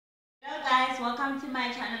guys, welcome to my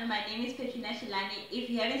channel. My name is Petrina Shilani. If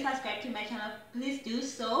you haven't subscribed to my channel, please do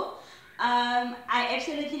so. I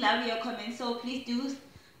absolutely love your comments, so please do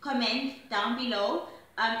comment down below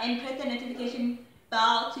and press the notification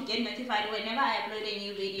bell to get notified whenever I upload a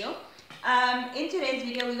new video. In today's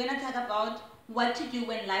video, we're going to talk about what to do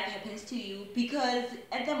when life happens to you, because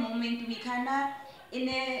at the moment we kind of in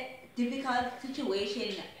a difficult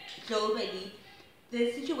situation globally.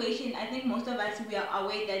 The situation, I think most of us, we are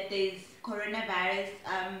aware that there's coronavirus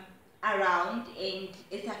around, and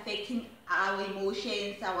it's affecting our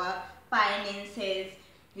emotions, our finances,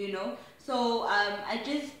 you know. So I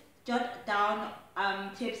just jot down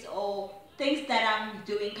tips or things that I'm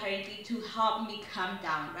doing currently to help me calm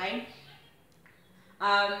down, right?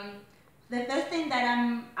 The first thing that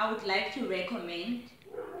I would like to recommend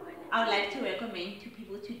to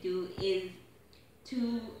people to do is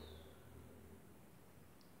to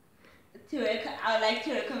I would like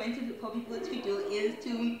to recommend for people to do is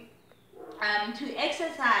to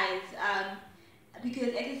exercise,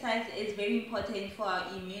 because exercise is very important for our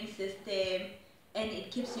immune system and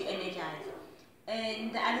it keeps you energized.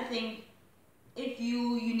 And the other thing, if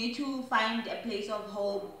you need to find a place of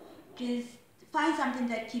hope, just find something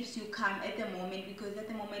that keeps you calm at the moment, because at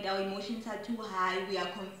the moment our emotions are too high, we are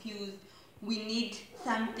confused. We need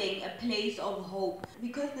something, a place of hope,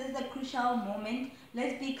 because this is a crucial moment.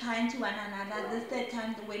 Let's be kind to one another. This is the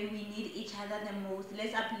time when we need each other the most.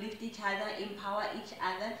 Let's uplift each other, empower each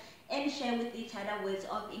other, and share with each other words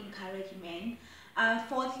of encouragement.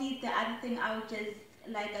 Fourthly, the other thing I would just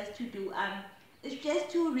like us to do is just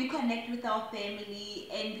to reconnect with our family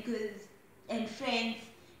and friends,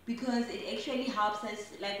 because it actually helps us,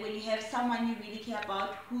 like when you have someone you really care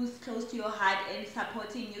about who's close to your heart and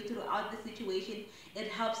supporting you throughout the situation, it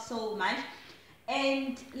helps so much.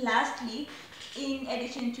 And lastly, in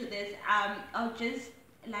addition to this, I'll just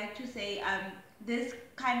like to say, this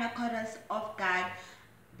kind of caught us off guard,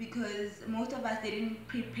 because most of us didn't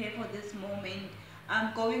prepare for this moment.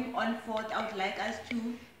 Going on forth, I would like us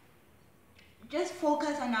to just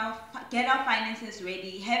focus on get our finances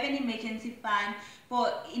ready, have an emergency fund for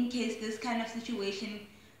in case this kind of situation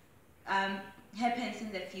happens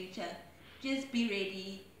in the future. Just be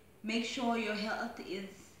ready, make sure your health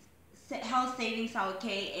savings are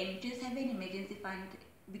okay, and just have an emergency fund,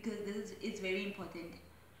 because this is very important.